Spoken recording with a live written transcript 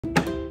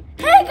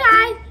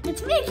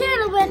It's me,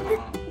 Caleb, and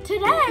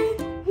today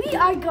we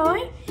are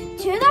going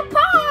to the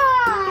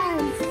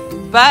pond.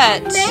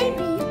 But maybe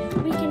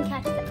we can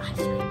catch the ice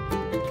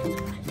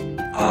cream.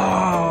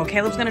 Oh,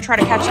 Caleb's gonna try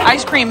to catch the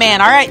ice cream man.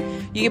 All right,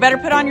 you better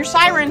put on your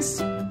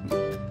sirens.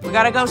 We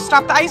gotta go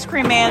stop the ice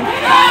cream man.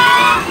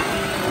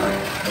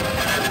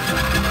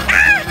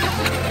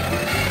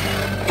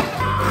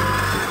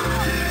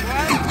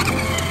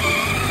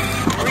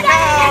 Here we go.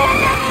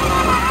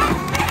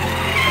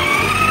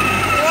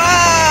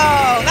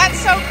 Whoa, that's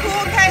so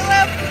cool,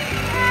 Caleb.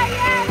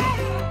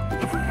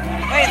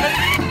 Wait,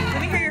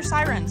 let me hear your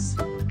sirens.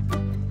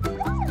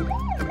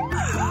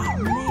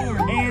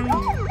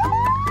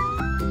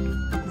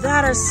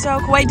 That is so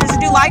cool. Wait, does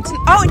it do lights?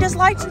 Oh, it does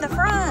lights in the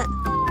front.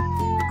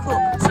 Cool.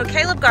 So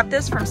Caleb got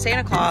this from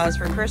Santa Claus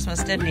for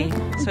Christmas, didn't he?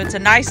 So it's a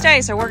nice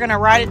day, so we're going to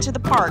ride it to the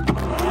park.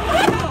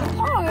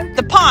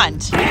 The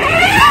pond.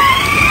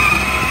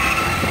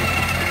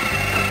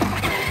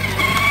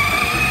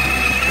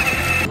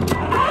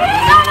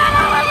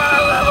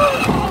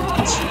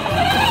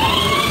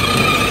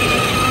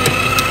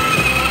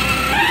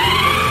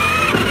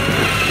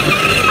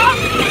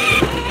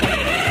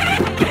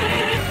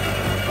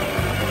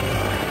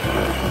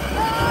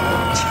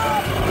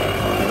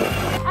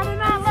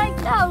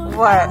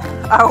 What?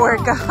 Oh, where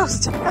it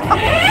goes. Okay.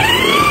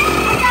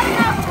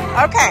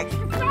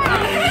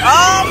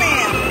 Oh,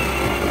 man.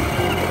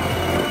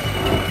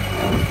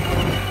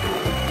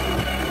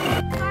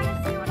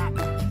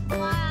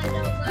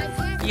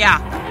 Yeah.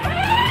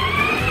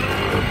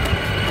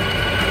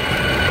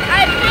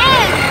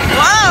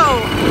 Whoa.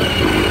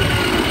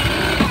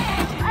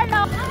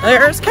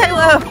 There's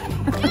Caleb.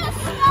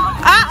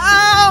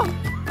 Uh-oh.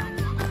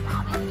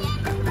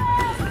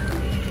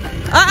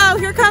 Uh-oh,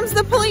 here comes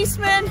the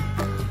policeman.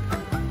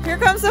 Here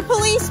comes the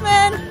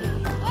policeman.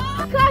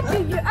 Got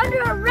you. You're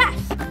under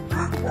arrest.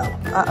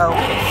 Uh-oh.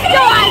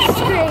 No ice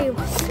cream.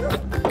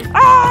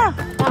 Ah!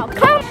 Now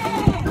come.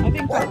 I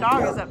think that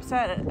dog is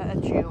upset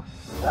at you.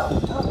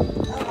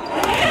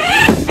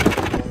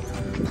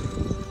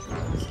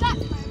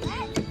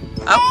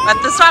 Oh, at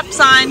the stop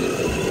sign.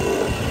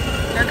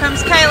 Here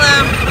comes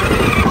Caleb.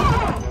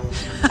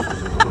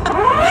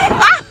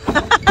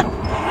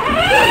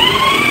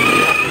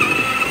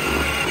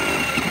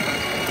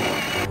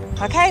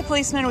 Okay,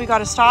 policeman, we got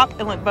to stop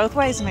and look both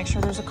ways and make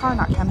sure there's a car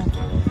not coming.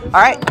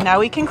 All right, now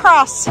we can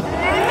cross. There's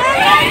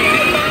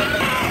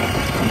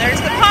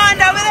the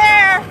pond over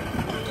there.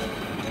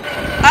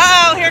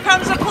 Oh, here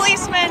comes the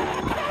policeman.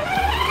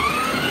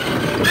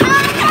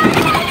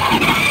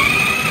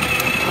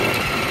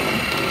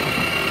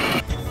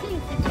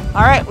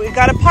 All right, we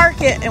got to park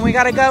it and we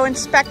got to go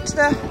inspect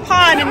the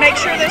pond and make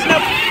sure there's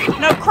no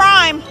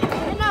crime.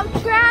 And no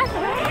trash.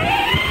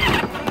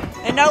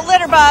 And no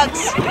litter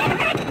bugs.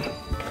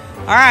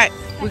 All right,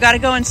 we got to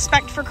go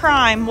inspect for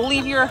crime. We'll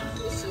leave your...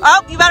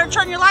 Oh, you better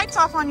turn your lights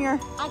off on your...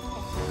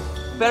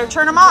 Better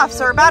turn them off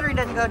so our battery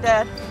doesn't go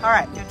dead. All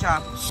right, good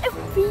job.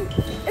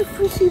 If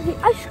we see the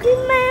ice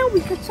cream man, we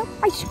get some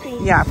ice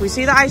cream. Yeah, if we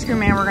see the ice cream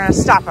man, we're going to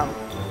stop him.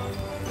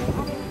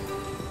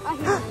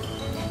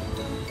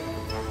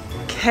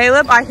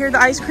 Caleb, I hear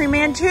the ice cream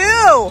man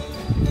too.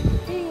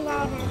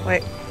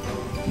 Wait.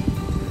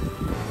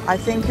 I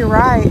think you're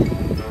right.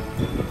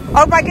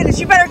 Oh my goodness,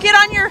 you better get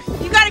on your...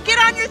 You got to get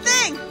on your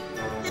thing.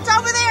 It's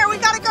over there. We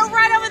got to go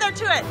right over there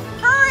to it.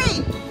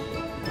 Hurry.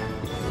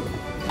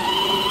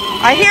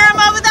 I hear him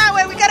over that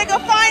way. We got to go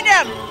find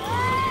him.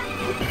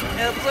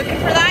 Caleb's looking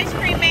for the ice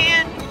cream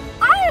man.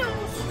 I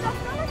almost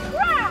stepped on a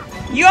crack.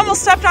 You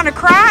almost stepped on a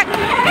crack?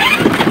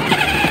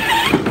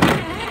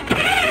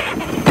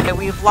 Okay,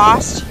 we've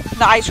lost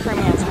the ice cream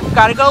man. So we've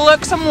got to go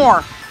look some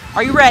more.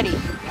 Are you ready?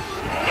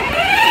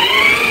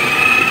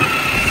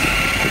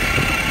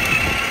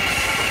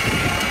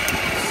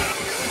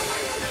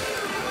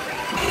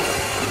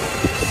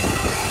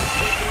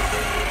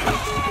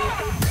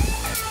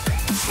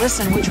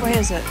 Listen, which way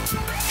is it?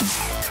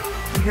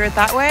 You hear it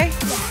that way?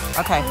 Yeah.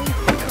 Okay.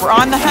 We're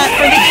on the hunt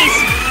for the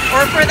east,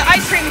 or for the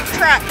ice cream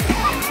truck.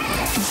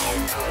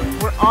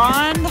 We're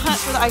on the hunt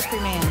for the ice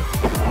cream man.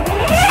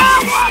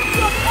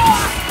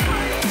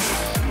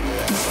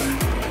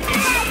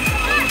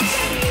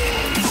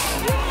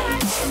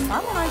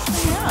 I want ice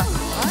cream, yeah.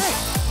 All right.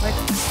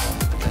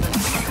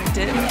 We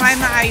didn't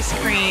find the ice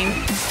cream.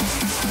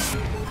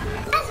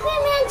 Ice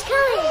cream man's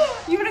coming.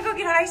 You want to go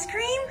get ice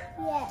cream?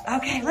 Yeah.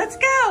 Okay, let's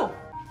go.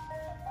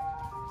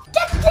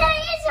 Today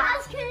is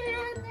ice cream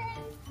man.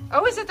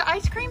 Oh, is it the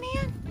ice cream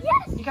man?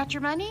 Yes. You got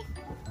your money?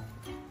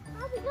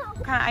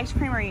 What kind of ice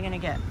cream are you going to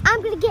get?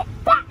 I'm going to get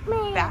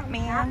Batman.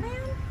 Batman?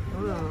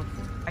 Ooh,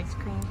 ice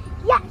cream.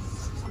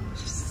 Yes.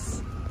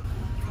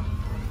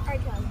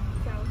 Alright, so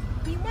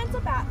he wants a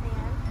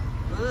Batman.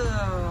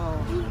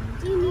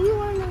 Ooh. Do you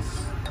want a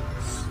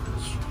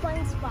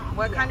Spongebob?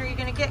 What kind are you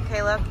going to get,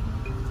 Caleb?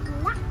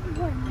 That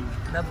one.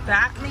 The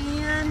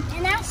Batman?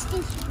 And that's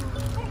this one.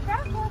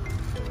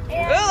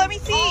 Oh, let me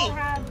see. I'll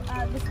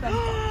have the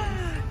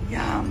SpongeBob.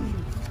 Yum.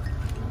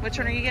 Which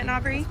one are you getting,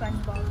 Aubrey?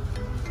 SpongeBob.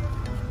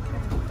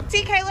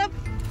 See, Caleb?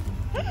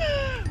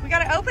 We got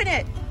to open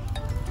it.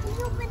 Can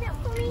you open it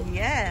for me?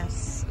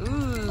 Yes.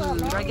 Ooh,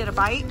 do I get a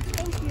bite?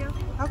 Thank you.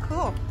 Oh, cool.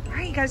 All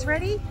right, you guys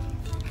ready?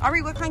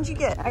 Aubrey, what kind you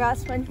get? I got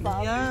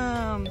Spongebob.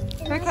 Yum.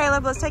 Here,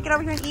 Caleb, let's take it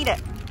over here and eat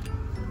it.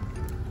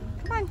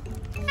 Come on.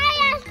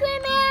 Hi, ice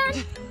cream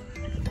man.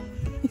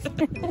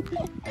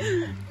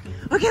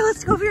 Okay,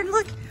 let's go over here and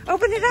look.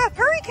 Open it up.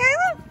 Hurry,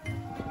 Caleb.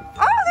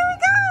 Oh, there he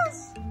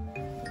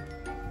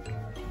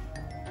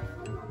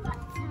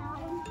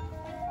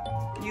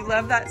goes. You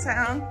love that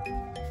sound?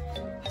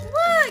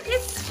 Look,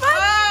 it's SpongeBob.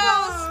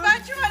 Oh,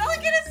 SpongeBob.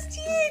 Look at his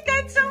teeth.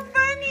 That's so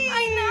funny.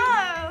 I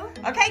know.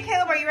 Okay,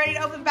 Caleb, are you ready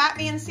to open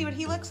Batman and see what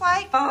he looks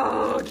like?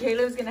 Oh,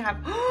 Caleb's gonna have.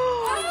 It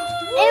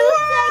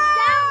looks like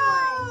that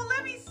one.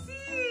 Let me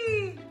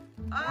see.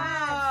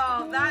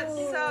 Oh, that's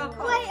so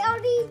cool. Wait,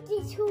 are these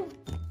the two?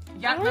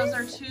 Yep, those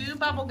are 2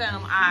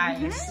 bubblegum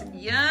eyes.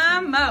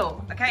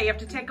 Yummo. Okay, you have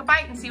to take a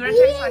bite and see what it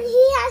tastes like.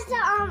 He has to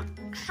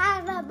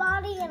have a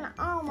body and an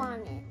arm on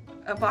it.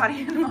 A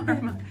body and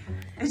arm.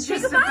 It's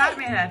just a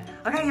Batman head.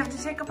 Okay, you have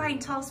to take a bite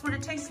and tell us what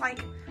it tastes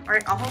like. All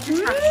right, I'll hold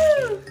your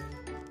tongue.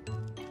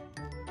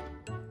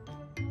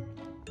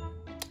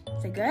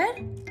 Is it good?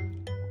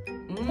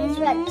 It's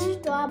like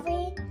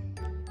strawberry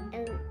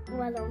and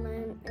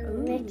watermelon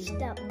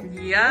mixed up.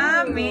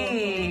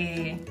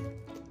 Yummy.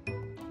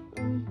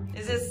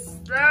 Is this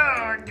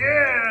so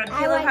good?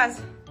 Caleb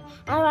has.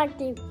 I like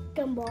the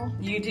gumball.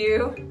 You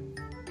do?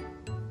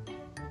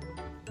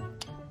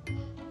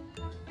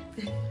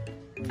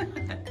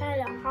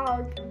 Kind of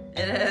hard.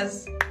 It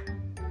is.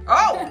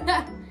 Oh!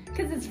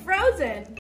 Because it's frozen.